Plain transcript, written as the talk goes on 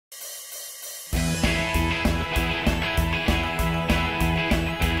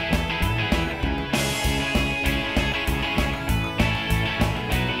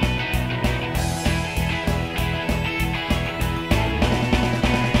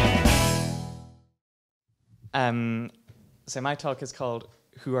So my talk is called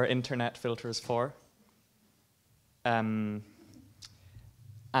 "Who Are Internet Filters For?" And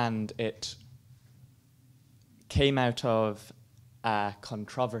it came out of a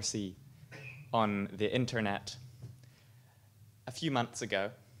controversy on the internet a few months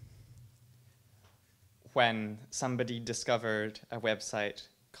ago when somebody discovered a website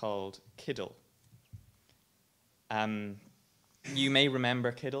called Kiddle. You may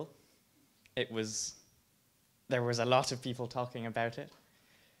remember Kiddle. There was a lot of people talking about it.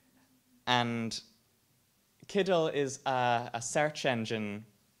 And Kiddle is a search engine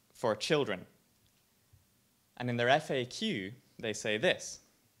for children. And in their FAQ, they say this: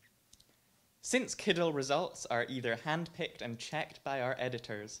 since Kiddle results are either handpicked and checked by our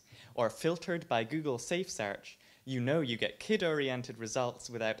editors or filtered by Google Safe Search, you know you get kid-oriented results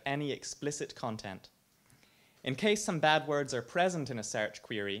without any explicit content. In case some bad words are present in a search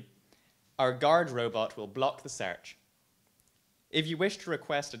query, our guard robot will block the search. If you wish to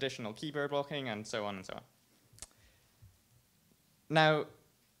request additional keyboard blocking, and so on and so on. Now,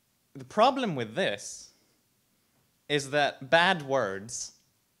 the problem with this is that bad words,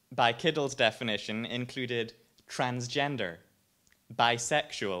 by Kiddle's definition, included transgender,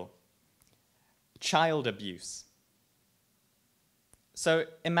 bisexual, child abuse. So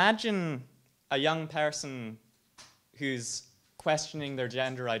imagine a young person who's questioning their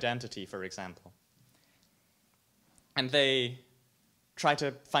gender identity, for example, and they try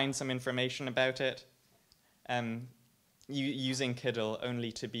to find some information about it, using Kiddle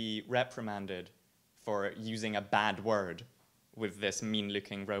only to be reprimanded for using a bad word with this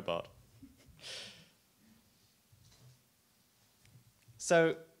mean-looking robot.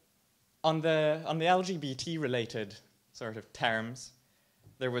 So on the LGBT-related sort of terms,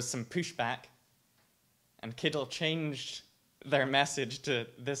 there was some pushback, and Kiddle changed their message to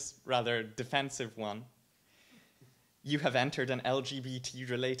this rather defensive one. You have entered an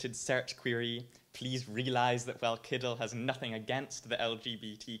LGBT-related search query. Please realize that while Kiddle has nothing against the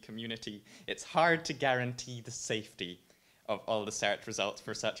LGBT community, it's hard to guarantee the safety of all the search results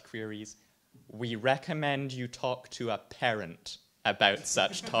for such queries. We recommend you talk to a parent about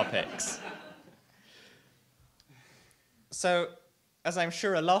such topics. So, as I'm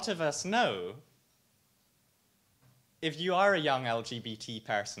sure a lot of us know, if you are a young LGBT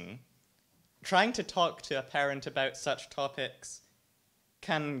person, trying to talk to a parent about such topics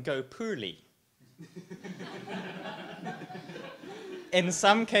can go poorly. In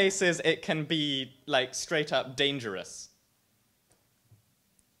some cases, it can be like straight up dangerous.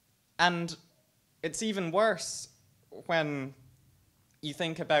 And it's even worse when you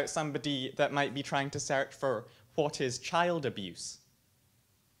think about somebody that might be trying to search for what is child abuse.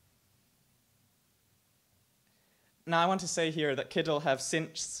 Now, I want to say here that Kiddle have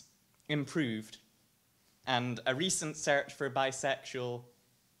since improved, and a recent search for bisexual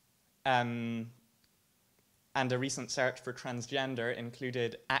and a recent search for transgender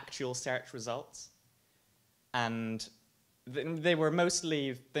included actual search results, and they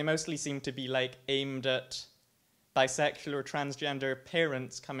mostly seemed to be like aimed at bisexual or transgender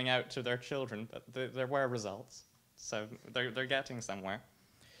parents coming out to their children, but there were results, so they're getting somewhere.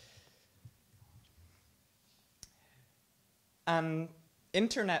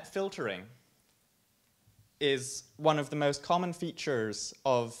 Internet filtering is one of the most common features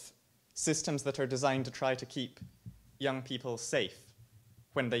of systems that are designed to try to keep young people safe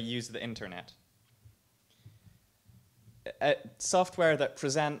when they use the internet. Software that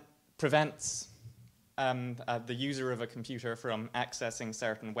prevents the user of a computer from accessing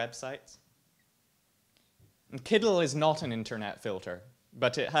certain websites. And Kiddle is not an internet filter,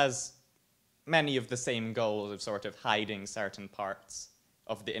 but it has many of the same goals of sort of hiding certain parts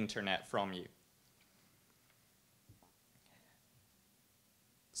of the internet from you.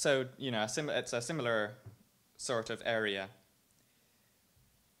 So, you know, it's a similar sort of area.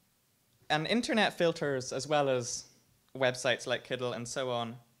 And internet filters, as well as websites like Kiddle and so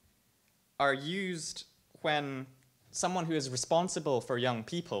on, are used when someone who is responsible for young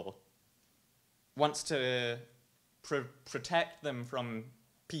people wants to protect them from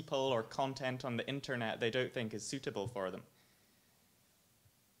people or content on the internet they don't think is suitable for them.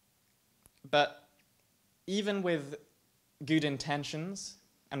 But even with good intentions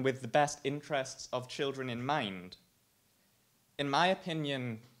and with the best interests of children in mind, in my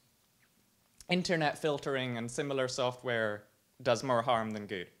opinion, internet filtering and similar software does more harm than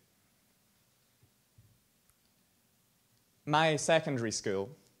good. My secondary school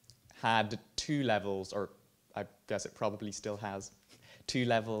had 2 levels, or I guess it probably still has, 2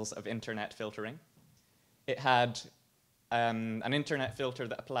 levels of internet filtering. It had an internet filter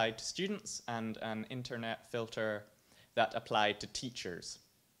that applied to students and an internet filter that applied to teachers.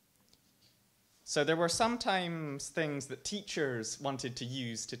 So there were sometimes things that teachers wanted to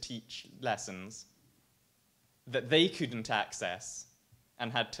use to teach lessons that they couldn't access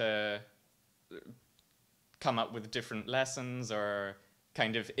and had to come up with different lessons or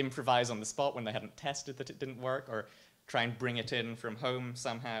kind of improvise on the spot when they hadn't tested that it didn't work, or try and bring it in from home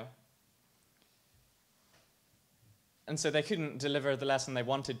somehow. And so they couldn't deliver the lesson they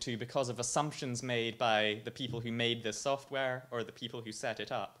wanted to because of assumptions made by the people who made this software or the people who set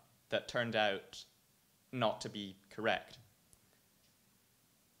it up that turned out not to be correct.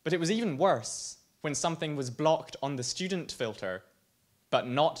 But it was even worse when something was blocked on the student filter, but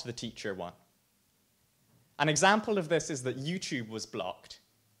not the teacher one. An example of this is that YouTube was blocked.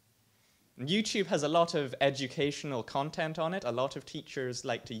 And YouTube has a lot of educational content on it. A lot of teachers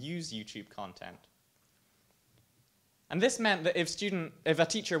like to use YouTube content. And this meant that if a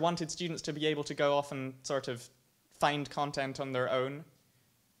teacher wanted students to be able to go off and sort of find content on their own,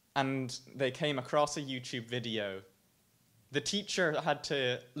 and they came across a YouTube video, the teacher had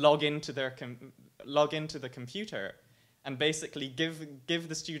to log into the computer and basically give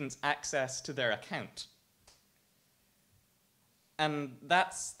the students access to their account. And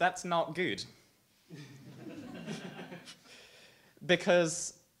that's not good.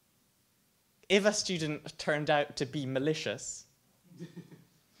 Because if a student turned out to be malicious,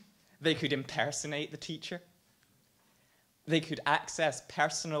 they could impersonate the teacher. They could access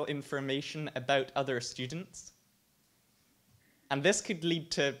personal information about other students. And this could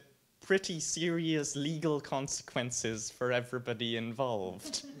lead to pretty serious legal consequences for everybody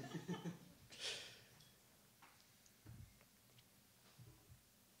involved.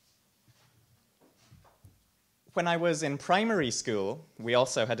 When I was in primary school, we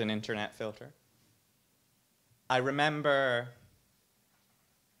also had an internet filter. I remember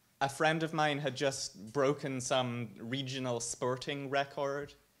a friend of mine had just broken some regional sporting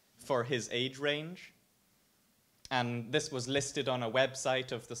record for his age range. And this was listed on a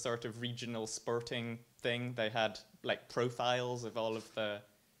website of the sort of regional sporting thing. They had like profiles of all of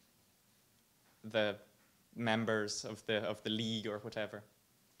the members of the league or whatever.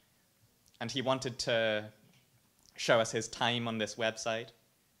 And he wanted to show us his time on this website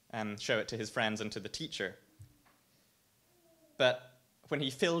and show it to his friends and to the teacher. But when he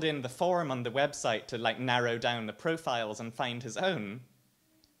filled in the form on the website to like narrow down the profiles and find his own,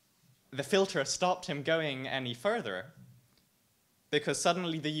 the filter stopped him going any further because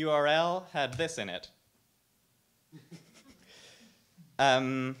suddenly the URL had this in it.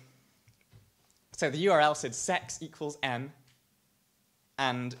 So the URL said sex equals M,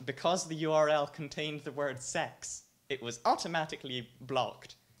 and because the URL contained the word sex, it was automatically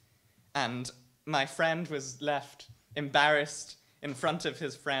blocked. And my friend was left embarrassed in front of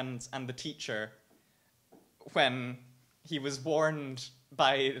his friends and the teacher when he was warned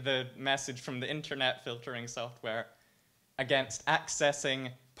by the message from the internet filtering software against accessing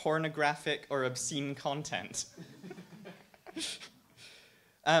pornographic or obscene content.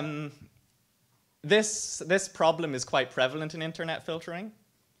 This problem is quite prevalent in internet filtering.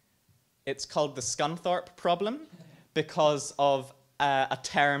 It's called the Scunthorpe problem because of a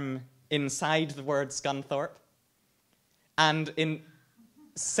term inside the word Scunthorpe. And in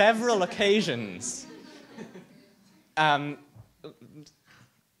several occasions,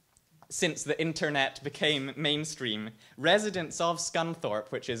 since the internet became mainstream, residents of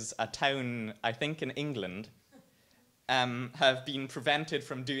Scunthorpe, which is a town, I think, in England, have been prevented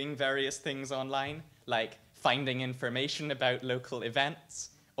from doing various things online, like finding information about local events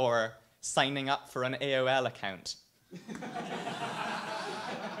or signing up for an AOL account.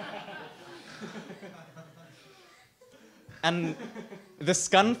 And the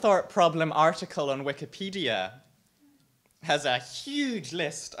Scunthorpe problem article on Wikipedia has a huge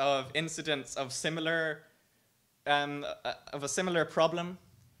list of incidents of a similar problem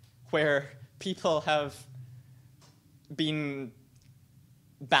where people have been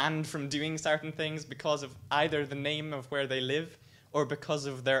banned from doing certain things because of either the name of where they live or because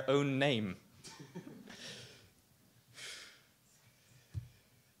of their own name.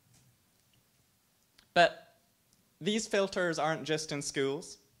 But these filters aren't just in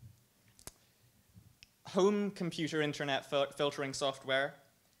schools. Home computer internet filtering software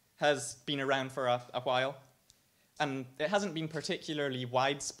has been around for a while, and it hasn't been particularly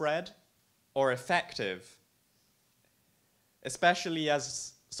widespread or effective, especially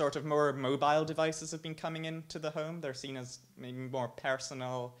as sort of more mobile devices have been coming into the home. They're seen as maybe more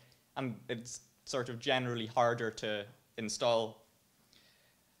personal, and it's sort of generally harder to install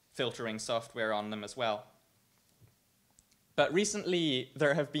filtering software on them as well. But recently,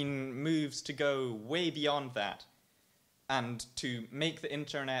 there have been moves to go way beyond that and to make the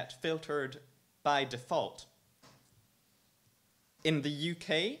internet filtered by default. In the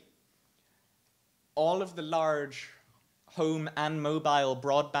UK, all of the large home and mobile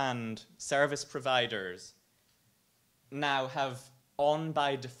broadband service providers now have on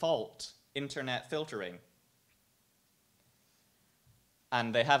by default internet filtering.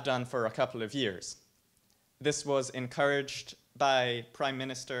 And they have done for a couple of years. This was encouraged by Prime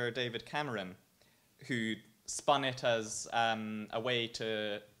Minister David Cameron, who spun it as a way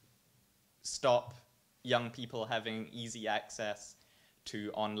to stop young people having easy access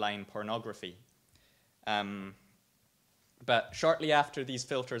to online pornography. But shortly after these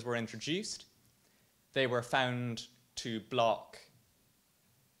filters were introduced, they were found to block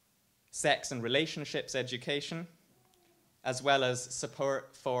sex and relationships education, as well as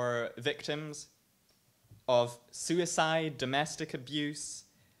support for victims of suicide, domestic abuse,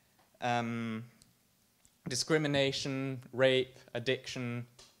 discrimination, rape, addiction,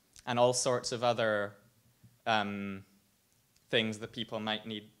 and all sorts of other things that people might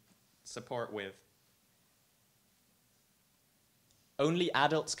need support with. Only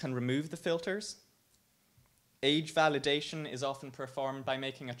adults can remove the filters. Age validation is often performed by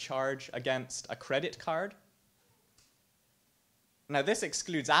making a charge against a credit card. Now, this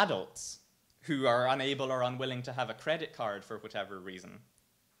excludes adults who are unable or unwilling to have a credit card for whatever reason.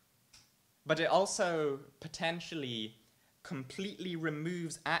 But it also potentially completely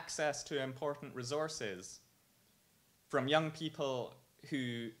removes access to important resources from young people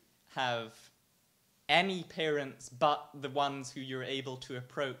who have any parents but the ones who you're able to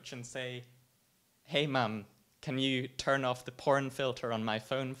approach and say, "Hey, Mum, can you turn off the porn filter on my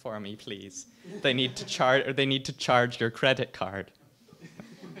phone for me, please? They need to charge your credit card."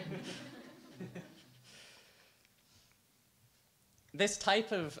 This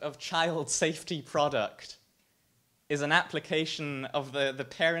type of child safety product is an application of the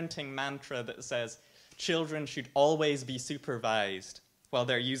parenting mantra that says children should always be supervised while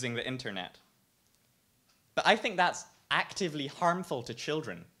they're using the internet. But I think that's actively harmful to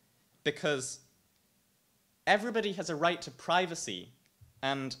children, because everybody has a right to privacy,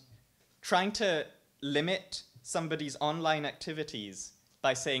 and trying to limit somebody's online activities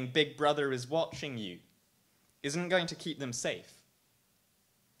by saying Big Brother is watching you isn't going to keep them safe.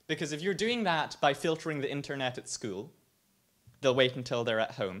 Because if you're doing that by filtering the internet at school, they'll wait until they're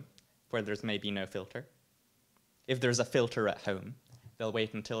at home, where there's maybe no filter. If there's a filter at home, they'll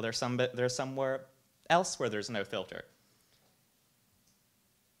wait until they're somewhere else where there's no filter.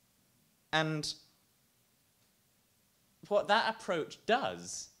 And what that approach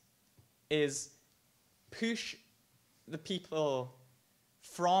does is push the people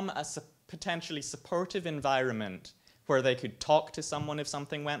from a potentially supportive environment where they could talk to someone if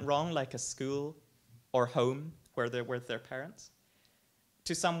something went wrong, like a school or home where they're with their parents,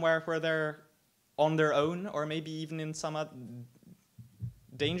 to somewhere where they're on their own, or maybe even in some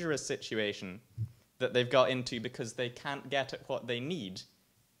dangerous situation that they've got into because they can't get at what they need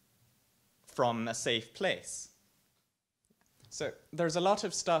from a safe place. So there's a lot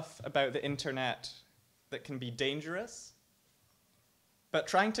of stuff about the internet that can be dangerous, but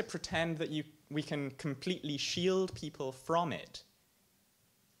trying to pretend that we can completely shield people from it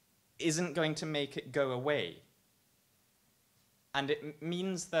isn't going to make it go away. And it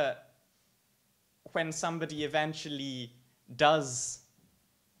means that when somebody eventually does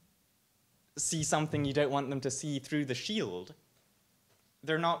see something you don't want them to see through the shield,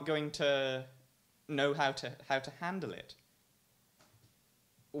 they're not going to know how to handle it.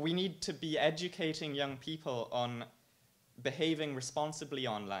 We need to be educating young people on behaving responsibly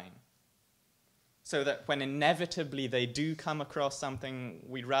online, so that when inevitably they do come across something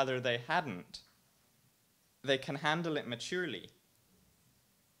we'd rather they hadn't, they can handle it maturely.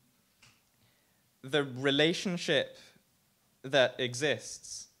 The relationship that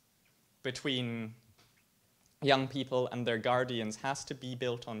exists between young people and their guardians has to be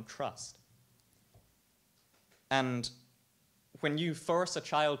built on trust. And when you force a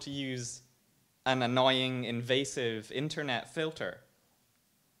child to use an annoying, invasive internet filter,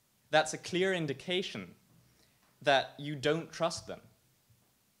 that's a clear indication that you don't trust them.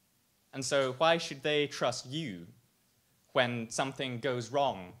 And so why should they trust you when something goes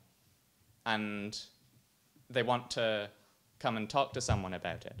wrong and they want to come and talk to someone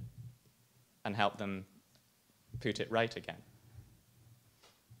about it and help them put it right again?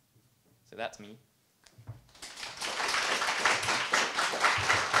 So that's me.